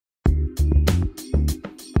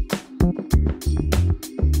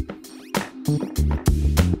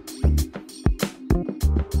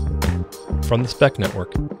From the Spec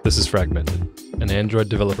Network, this is Fragmented, an Android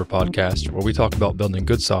developer podcast where we talk about building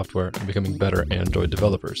good software and becoming better Android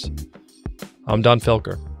developers. I'm Donn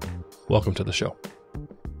Felker. Welcome to the show.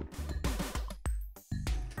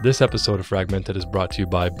 This episode of Fragmented is brought to you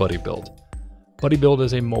by BuddyBuild. BuddyBuild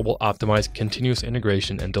is a mobile-optimized continuous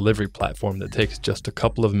integration and delivery platform that takes just a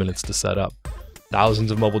couple of minutes to set up.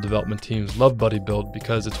 Thousands of mobile development teams love BuddyBuild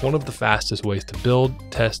because it's one of the fastest ways to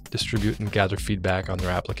build, test, distribute, and gather feedback on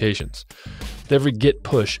their applications. With every Git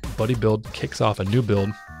push, BuddyBuild kicks off a new build,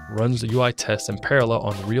 runs the UI tests in parallel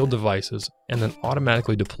on real devices, and then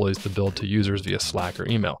automatically deploys the build to users via Slack or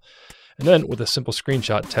email. And then, with a simple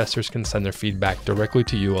screenshot, testers can send their feedback directly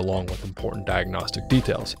to you along with important diagnostic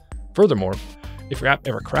details. Furthermore, if your app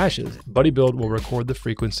ever crashes, BuddyBuild will record the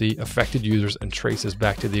frequency, affected users, and traces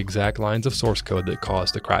back to the exact lines of source code that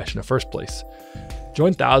caused the crash in the first place.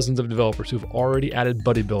 Join thousands of developers who've already added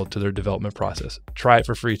BuddyBuild to their development process. Try it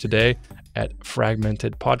for free today at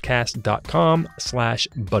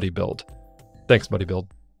fragmentedpodcast.com/BuddyBuild. Thanks, BuddyBuild.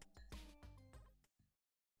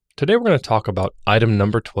 Today we're going to talk about item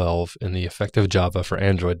number 12 in the Effective Java for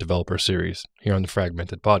Android Developer series here on the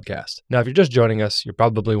Fragmented podcast. Now, if you're just joining us, you're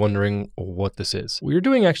probably wondering what this is. We're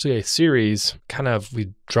doing actually a series,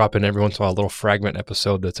 we drop in every once in a while a little fragment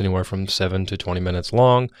episode that's anywhere from 7 to 20 minutes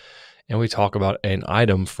long, and we talk about an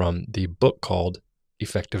item from the book called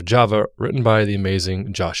Effective Java, written by the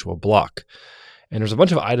amazing Joshua Block. And there's a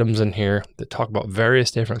bunch of items in here that talk about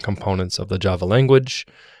various different components of the Java language,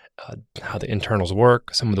 how the internals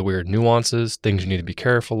work, some of the weird nuances, things you need to be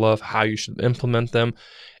careful of, how you should implement them.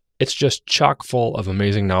 It's just chock full of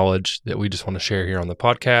amazing knowledge that we just want to share here on the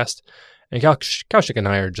podcast. And Kaushik and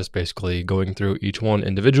I are just basically going through each one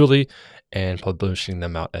individually and publishing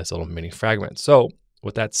them out as little mini fragments. So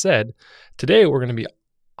with that said, today we're going to be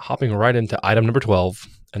hopping right into item number 12,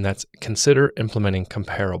 and that's consider implementing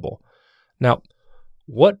comparable. Now,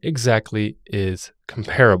 what exactly is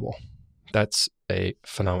comparable? That's a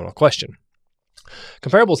phenomenal question.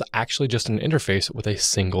 Comparable is actually just an interface with a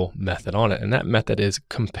single method on it, and that method is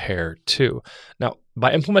compareTo. Now,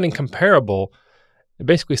 by implementing comparable, it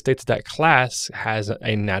basically states that class has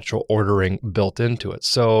a natural ordering built into it.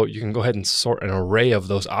 So you can go ahead and sort an array of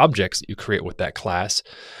those objects that you create with that class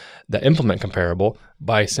that implement comparable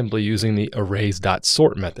by simply using the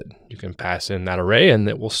Arrays.sort method. You can pass in that array and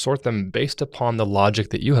it will sort them based upon the logic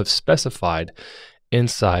that you have specified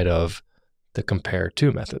inside of the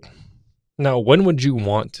compareTo method. Now, when would you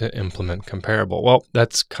want to implement comparable? Well,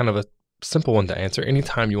 that's kind of a simple one to answer.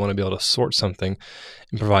 Anytime you want to be able to sort something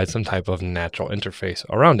and provide some type of natural interface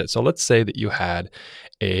around it. So let's say that you had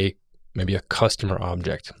maybe a customer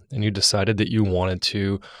object and you decided that you wanted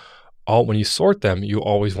to, when you sort them, you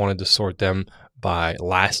always wanted to sort them by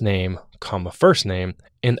last name, first name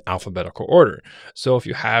in alphabetical order. So if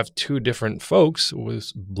you have two different folks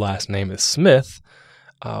whose last name is Smith,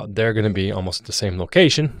 they're going to be almost at the same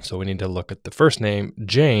location. So we need to look at the first name,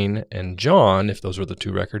 Jane and John. If those were the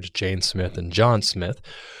two records, Jane Smith and John Smith,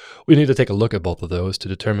 we need to take a look at both of those to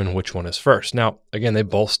determine which one is first. Now, again, they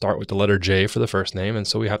both start with the letter J for the first name. And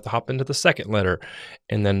so we have to hop into the second letter.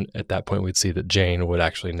 And then at that point, we'd see that Jane would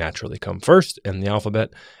actually naturally come first in the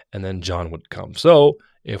alphabet, and then John would come. So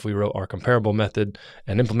if we wrote our comparable method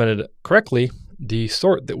and implemented it correctly, the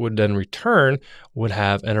sort that would then return would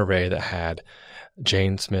have an array that had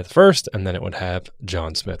Jane Smith first, and then it would have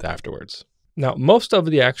John Smith afterwards. Now, most of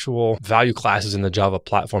the actual value classes in the Java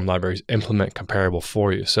platform libraries implement comparable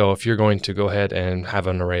for you. So if you're going to go ahead and have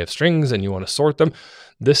an array of strings and you want to sort them,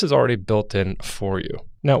 this is already built in for you.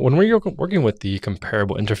 Now, when we're working with the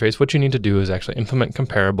comparable interface, what you need to do is actually implement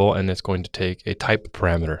comparable, and it's going to take a type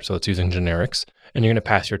parameter. So it's using generics, and you're going to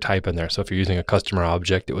pass your type in there. So if you're using a customer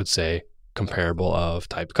object, it would say comparable of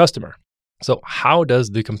type customer. So how does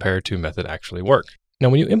the compareTo method actually work? Now,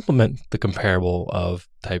 when you implement the comparable of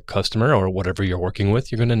type customer or whatever you're working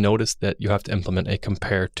with, you're going to notice that you have to implement a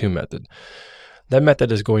compareTo method. That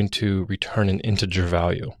method is going to return an integer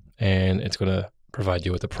value, and it's going to provide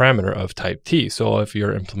you with a parameter of type T. So if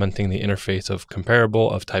you're implementing the interface of comparable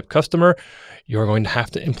of type customer, you're going to have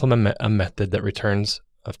to implement a method that returns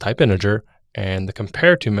of type integer, and the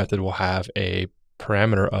compareTo method will have a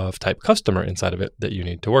parameter of type customer inside of it that you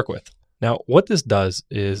need to work with. Now, what this does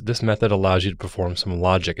is this method allows you to perform some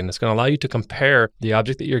logic, and it's going to allow you to compare the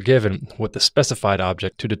object that you're given with the specified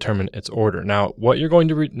object to determine its order. Now, what you're going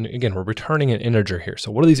to, again, we're returning an integer here.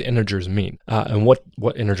 So what do these integers mean? And what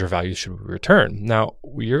integer values should we return? Now,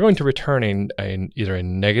 you're going to return either a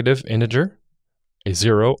negative integer, a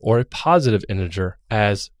 0, or a positive integer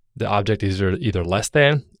as the object is either less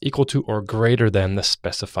than, equal to, or greater than the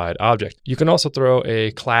specified object. You can also throw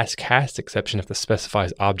a class cast exception if the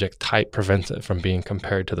specified object type prevents it from being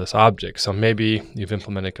compared to this object. So maybe you've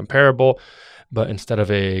implemented comparable, but instead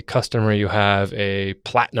of a customer, you have a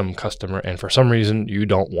platinum customer. And for some reason, you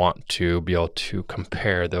don't want to be able to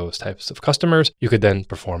compare those types of customers. You could then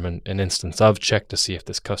perform an instance of check to see if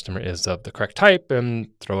this customer is of the correct type and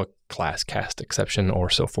throw a class cast exception or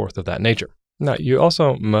so forth of that nature. Now, you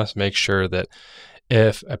also must make sure that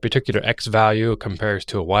if a particular X value compares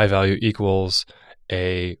to a Y value equals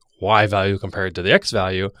a Y value compared to the X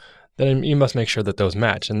value, then you must make sure that those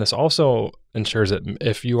match. And this also ensures that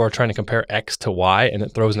if you are trying to compare X to Y and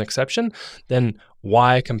it throws an exception, then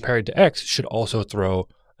Y compared to X should also throw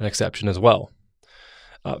an exception as well.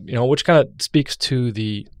 Which kind of speaks to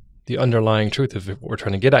the underlying truth of what we're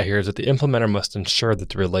trying to get at here is that the implementer must ensure that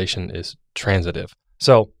the relation is transitive.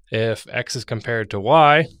 So if X is compared to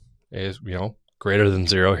Y is, greater than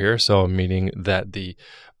 0 here, so meaning that the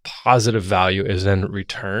positive value is then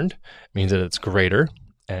returned, means that it's greater.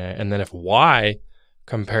 And then if Y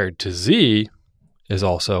compared to Z is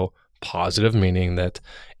also positive, meaning that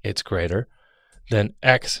it's greater, then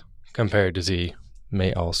X compared to Z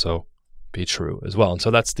may also be true as well. And so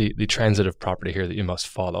that's the transitive property here that you must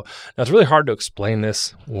follow. Now, it's really hard to explain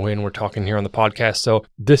this when we're talking here on the podcast. So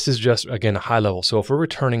this is just, again, a high level. So if we're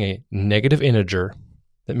returning a negative integer,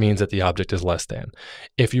 that means that the object is less than.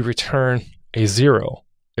 If you return a 0,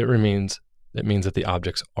 it means that the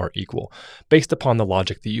objects are equal based upon the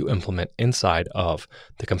logic that you implement inside of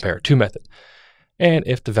the compareTo method. And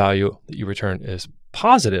if the value that you return is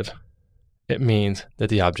positive, it means that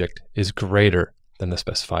the object is greater than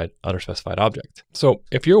the other specified object. So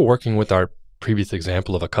if you're working with our previous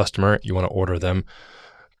example of a customer, you want to order them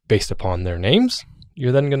based upon their names,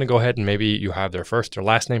 you're then going to go ahead and maybe you have their first or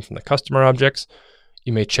last name from the customer objects.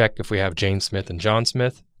 You may check if we have Jane Smith and John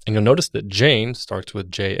Smith, and you'll notice that Jane starts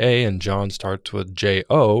with J-A and John starts with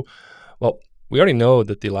J-O. Well, we already know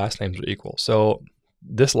that the last names are equal. So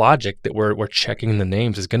this logic that we're checking the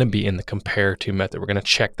names is going to be in the compareTo method. We're going to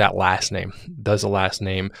check that last name. Does the last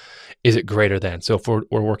name, is it greater than? So if we're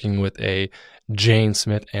working with a Jane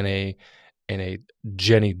Smith and a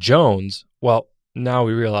Jenny Jones, well, now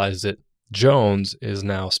we realize that Jones is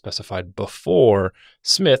now specified before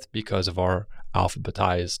Smith because of our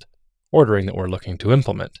alphabetized ordering that we're looking to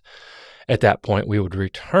implement. At that point, we would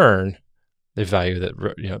return the value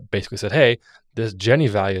that basically said, hey, this Jenny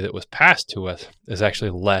value that was passed to us is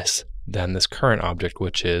actually less than this current object,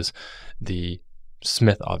 which is the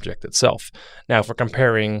Smith object itself. Now, if we're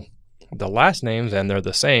comparing the last names and they're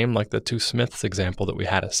the same, like the two Smiths example that we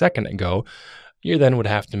had a second ago, you then would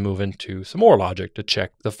have to move into some more logic to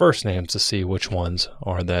check the first names to see which ones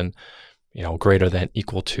are then, greater than,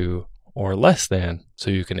 equal to, or less than,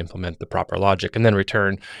 so you can implement the proper logic and then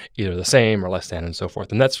return either the same or less than and so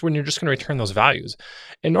forth. And that's when you're just going to return those values.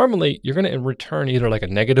 And normally you're going to return either like a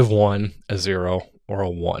 -1, a 0, or a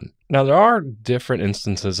 1. Now there are different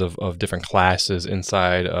instances of different classes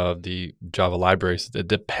inside of the Java libraries that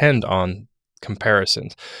depend on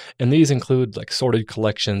comparisons. And these include like sorted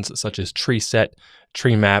collections such as tree set,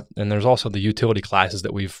 tree map, and there's also the utility classes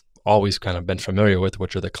that we've always kind of been familiar with,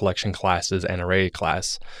 which are the collection classes and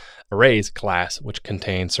Arrays class, which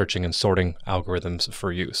contains searching and sorting algorithms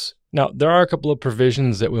for use. Now, there are a couple of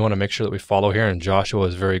provisions that we want to make sure that we follow here, and Joshua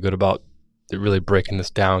is very good about really breaking this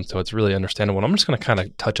down, so it's really understandable. And I'm just going to kind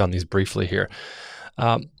of touch on these briefly here.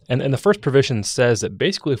 And the first provision says that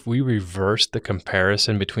basically if we reverse the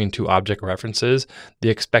comparison between two object references, the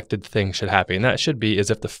expected thing should happen. And that should be is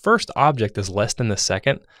if the first object is less than the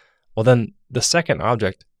second, well, then the second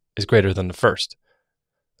object is greater than the first.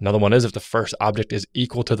 Another one is if the first object is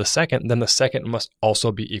equal to the second, then the second must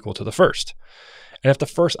also be equal to the first. And if the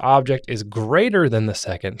first object is greater than the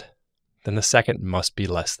second, then the second must be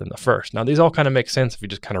less than the first. Now, these all kind of make sense if you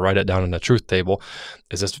just kind of write it down in the truth table.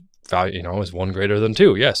 Is this value, is 1 greater than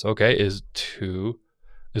 2? Yes. Okay. Is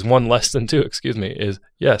 1 less than 2? Excuse me.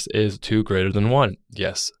 Is 2 greater than 1?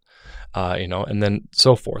 Yes. And then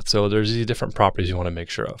so forth. So there's these different properties you want to make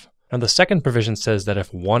sure of. Now, the second provision says that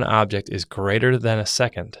if one object is greater than a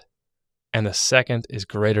second and the second is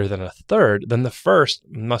greater than a third, then the first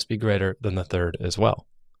must be greater than the third as well.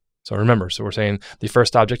 So remember, we're saying the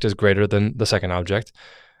first object is greater than the second object,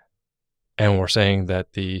 and we're saying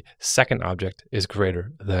that the second object is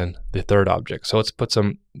greater than the third object. So let's put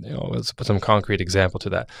some concrete example to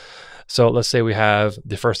that. So let's say we have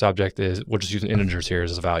the first object is, we'll just use integers here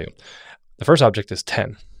as a value. The first object is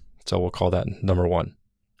 10. So we'll call that number 1.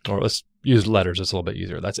 Or let's use letters, it's a little bit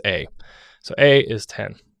easier. That's A. So A is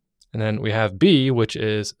 10. And then we have B, which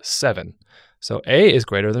is 7. So A is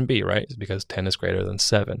greater than B, right? It's because 10 is greater than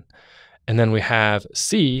 7. And then we have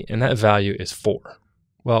C, and that value is 4.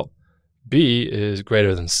 Well, B is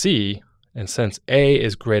greater than C, and since A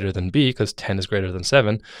is greater than B, because 10 is greater than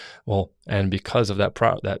 7, well, and because of that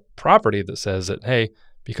property that says that, hey,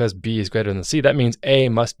 because B is greater than C, that means A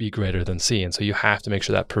must be greater than C. And so you have to make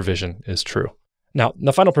sure that provision is true. Now,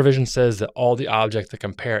 the final provision says that all the objects that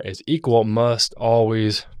compare is equal must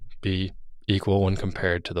always be equal when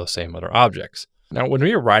compared to those same other objects. Now, when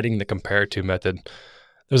we are writing the compareTo method,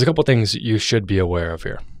 there's a couple things you should be aware of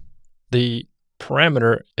here. The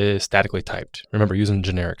parameter is statically typed. Remember, using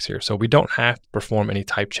generics here. So we don't have to perform any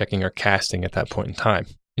type checking or casting at that point in time.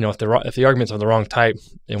 You know, if the arguments are the wrong type,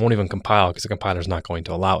 it won't even compile because the compiler is not going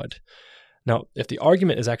to allow it. Now, if the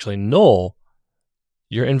argument is actually null,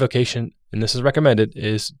 your invocation, and this is recommended,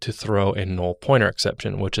 is to throw a null pointer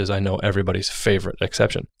exception, which is, I know, everybody's favorite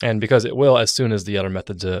exception. And because it will as soon as the other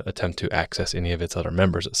methods attempt to access any of its other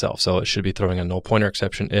members itself. So it should be throwing a null pointer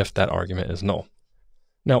exception if that argument is null.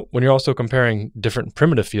 Now, when you're also comparing different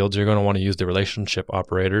primitive fields, you're going to want to use the relationship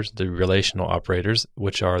operators, the relational operators,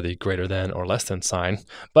 which are the greater than or less than sign.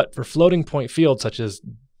 But for floating point fields, such as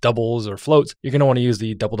doubles or floats, you're going to want to use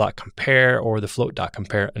the double.compare or the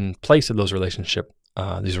float.compare in place of those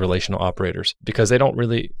these relational operators, because they don't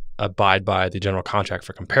really abide by the general contract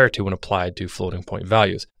for compareTo when applied to floating point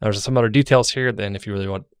values. Now, there's some other details here. Then if you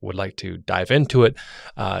really would like to dive into it,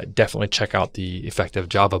 definitely check out the Effective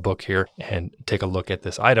Java book here and take a look at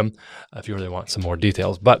this item if you really want some more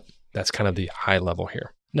details. But that's kind of the high level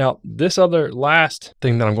here. Now, this other last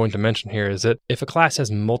thing that I'm going to mention here is that if a class has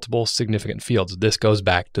multiple significant fields, this goes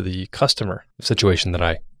back to the customer situation that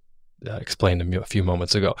I explained a few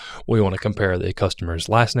moments ago. We want to compare the customer's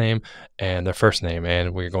last name and their first name,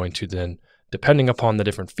 and we're going to then, depending upon the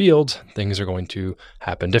different fields, things are going to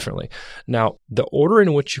happen differently. Now, the order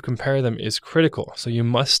in which you compare them is critical, so you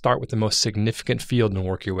must start with the most significant field and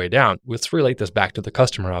work your way down. Let's relate this back to the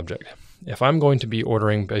customer object. If I'm going to be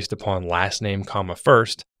ordering based upon last name, comma,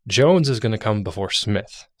 first, Jones is going to come before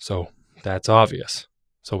Smith, so that's obvious.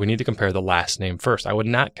 So we need to compare the last name first. I would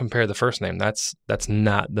not compare the first name. That's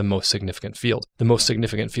not the most significant field. The most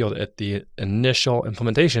significant field at the initial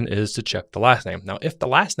implementation is to check the last name. Now, if the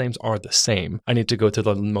last names are the same, I need to go to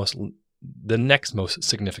the next most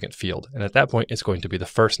significant field. And at that point, it's going to be the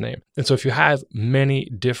first name. And so if you have many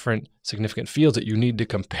different significant fields that you need to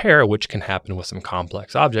compare, which can happen with some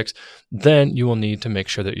complex objects, then you will need to make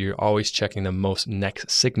sure that you're always checking the most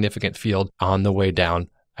next significant field on the way down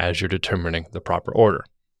as you're determining the proper order.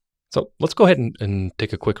 So let's go ahead and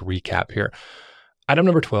take a quick recap here. Item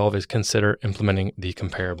number 12 is consider implementing the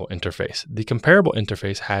comparable interface. The comparable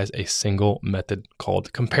interface has a single method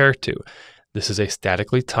called compareTo. This is a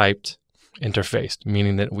statically typed interface,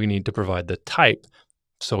 meaning that we need to provide the type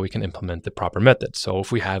so we can implement the proper method. So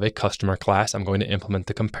if we have a customer class, I'm going to implement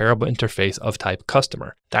the comparable interface of type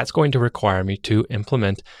customer. That's going to require me to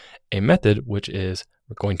implement a method, which is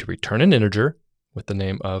we're going to return an integer with the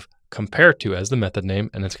name of compareTo as the method name,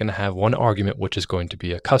 and it's going to have one argument, which is going to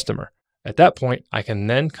be a customer. At that point, I can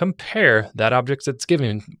then compare that object that's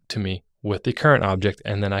given to me with the current object,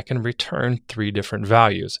 and then I can return 3 different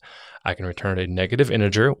values. I can return a negative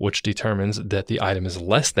integer, which determines that the item is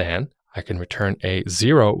less than. I can return a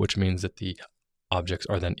 0, which means that the objects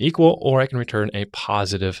are then equal, or I can return a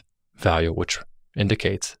positive value, which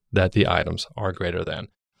indicates that the items are greater than.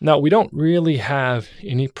 Now, we don't really have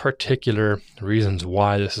any particular reasons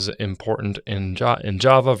why this is important in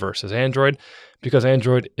Java versus Android, because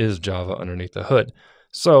Android is Java underneath the hood.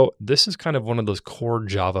 So this is kind of one of those core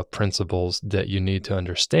Java principles that you need to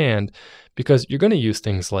understand, because you're going to use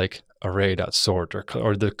things like Arrays.sort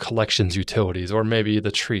or the collections utilities, or maybe the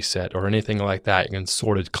tree set or anything like that, and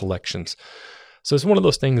sorted collections. So it's one of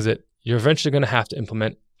those things that you're eventually going to have to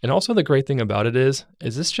implement. And also the great thing about it is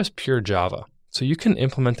this just pure Java. So you can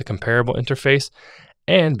implement the comparable interface,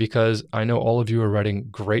 and because I know all of you are writing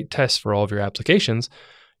great tests for all of your applications,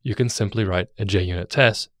 you can simply write a JUnit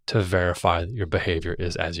test to verify that your behavior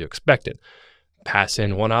is as you expected. Pass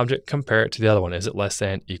in one object, compare it to the other one. Is it less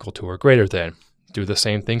than, equal to, or greater than? Do the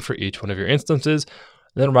same thing for each one of your instances,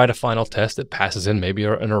 then write a final test that passes in maybe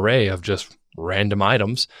an array of just random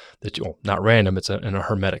items that you, well, not random, it's in a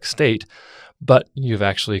hermetic state, but you've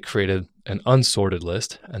actually created an unsorted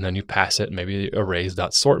list, and then you pass it maybe the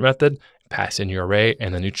Arrays.sort method, pass in your array,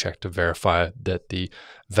 and then you check to verify that the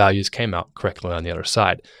values came out correctly on the other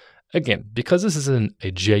side. Again, because this is a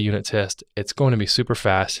JUnit test, it's going to be super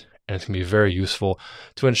fast, and it's going to be very useful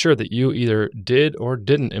to ensure that you either did or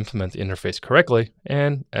didn't implement the interface correctly.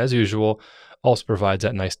 And as usual, Also provides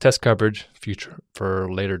that nice test coverage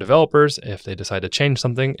for later developers if they decide to change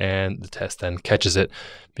something and the test then catches it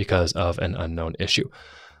because of an unknown issue.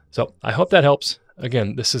 So I hope that helps.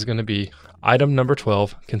 Again, this is going to be item number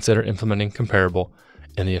 12, consider implementing comparable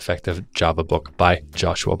in the effective Java book by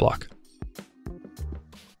Joshua Block.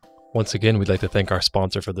 Once again, we'd like to thank our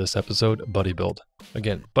sponsor for this episode, BuddyBuild.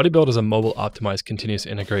 Again, BuddyBuild is a mobile optimized continuous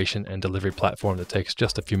integration and delivery platform that takes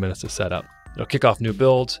just a few minutes to set up. It'll kick off new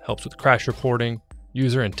builds, helps with crash reporting,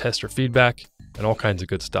 user and tester feedback, and all kinds of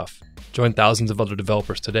good stuff. Join thousands of other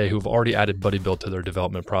developers today who've already added BuddyBuild to their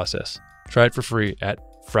development process. Try it for free at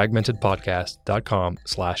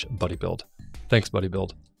fragmentedpodcast.com/BuddyBuild. Thanks,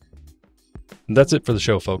 BuddyBuild. And that's it for the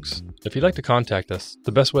show, folks. If you'd like to contact us,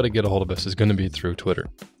 the best way to get a hold of us is going to be through Twitter.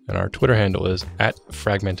 And our Twitter handle is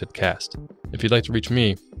 @FragmentedCast. If you'd like to reach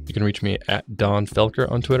me, you can reach me at Donn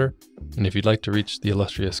Felker on Twitter. And if you'd like to reach the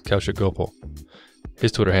illustrious Kaushik Gopal,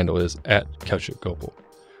 his Twitter handle is @Kaushik Gopal.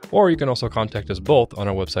 Or you can also contact us both on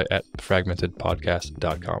our website at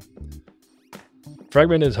fragmentedpodcast.com.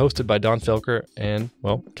 Fragmented is hosted by Donn Felker and,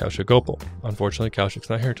 well, Kaushik Gopal. Unfortunately, Kaushik's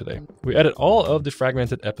not here today. We edit all of the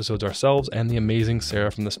Fragmented episodes ourselves, and the amazing Sarah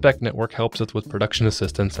from the Spec Network helps us with production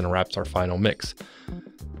assistance and wraps our final mix.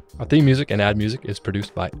 Our theme music and ad music is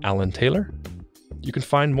produced by Alan Taylor. You can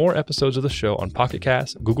find more episodes of the show on Pocket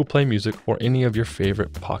Cast, Google Play Music, or any of your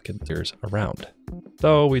favorite pocketers around.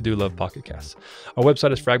 Though we do love Pocket Casts. Our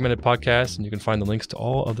website is Fragmented Podcast, and you can find the links to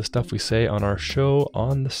all of the stuff we say on our show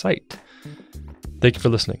on the site. Thank you for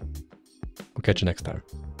listening. We'll catch you next time.